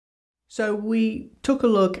So we took a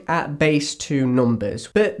look at base 2 numbers,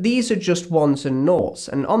 but these are just ones and noughts,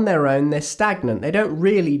 and on their own they're stagnant. They don't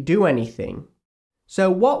really do anything.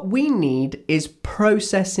 So what we need is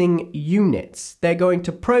processing units. They're going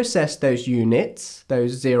to process those units,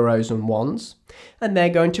 those zeros and ones, and they're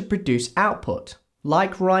going to produce output.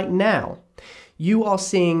 Like right now, you are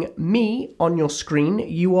seeing me on your screen,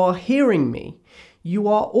 you are hearing me. You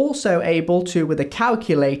are also able to, with a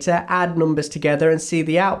calculator, add numbers together and see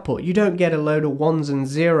the output. You don't get a load of ones and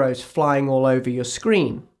zeros flying all over your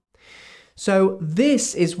screen. So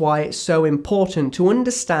this is why it's so important to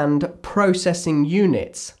understand processing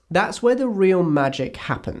units. That's where the real magic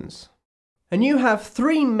happens. And you have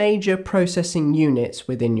 3 major processing units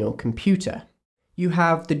within your computer. You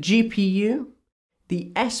have the GPU,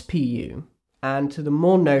 the SPU, and the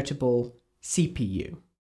more notable CPU.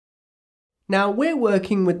 Now we're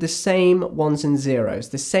working with the same ones and zeros,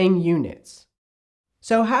 the same units.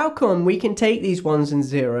 So how come we can take these ones and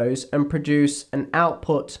zeros and produce an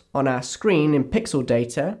output on our screen in pixel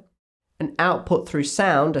data, an output through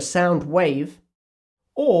sound, a sound wave,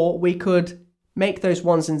 or we could make those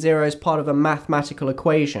ones and zeros part of a mathematical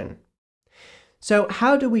equation? So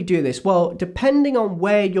how do we do this? Well, depending on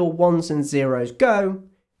where your ones and zeros go,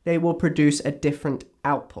 they will produce a different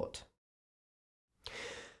output.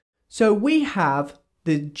 So we have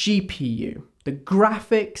the GPU, the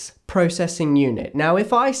graphics processing unit. Now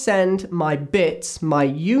if I send my bits, my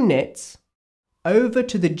units, over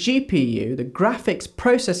to the GPU, the graphics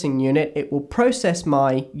processing unit, it will process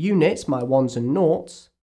my units, my ones and noughts,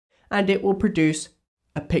 and it will produce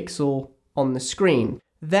a pixel on the screen.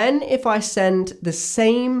 Then if I send the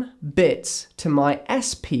same bits to my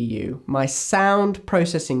SPU, my sound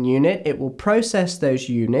processing unit, it will process those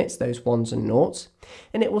units, those ones and noughts,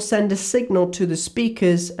 and it will send a signal to the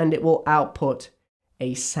speakers and it will output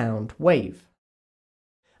a sound wave.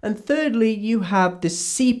 And thirdly, you have the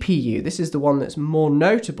CPU. This is the one that's more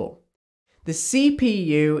notable. The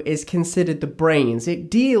CPU is considered the brains.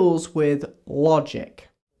 It deals with logic.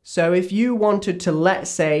 So if you wanted to, let's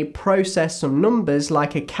say, process some numbers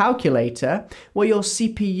like a calculator, well, your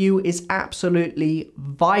CPU is absolutely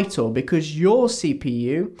vital because your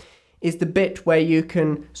CPU is the bit where you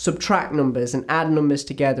can subtract numbers and add numbers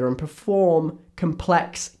together and perform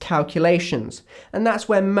complex calculations. And that's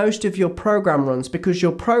where most of your program runs because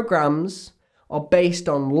your programs are based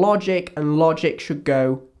on logic, and logic should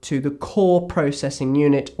go to the core processing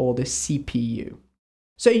unit or the CPU.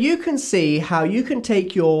 So you can see how you can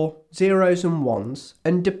take your zeros and ones,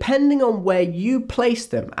 and depending on where you place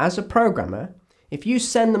them as a programmer, if you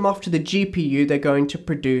send them off to the GPU, they're going to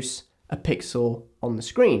produce a pixel on the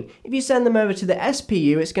screen. If you send them over to the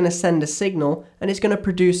SPU, it's going to send a signal and it's going to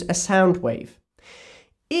produce a sound wave.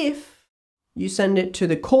 If you send it to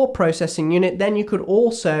the core processing unit, then you could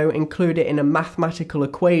also include it in a mathematical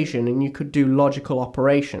equation and you could do logical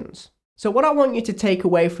operations. So what I want you to take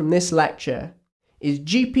away from this lecture is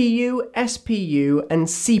GPU, SPU, and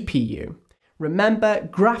CPU. Remember,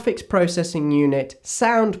 graphics processing unit,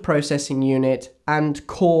 sound processing unit, and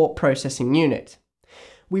core processing unit.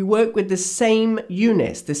 We work with the same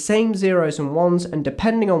units, the same zeros and ones, and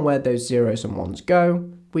depending on where those zeros and ones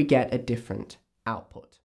go, we get a different output.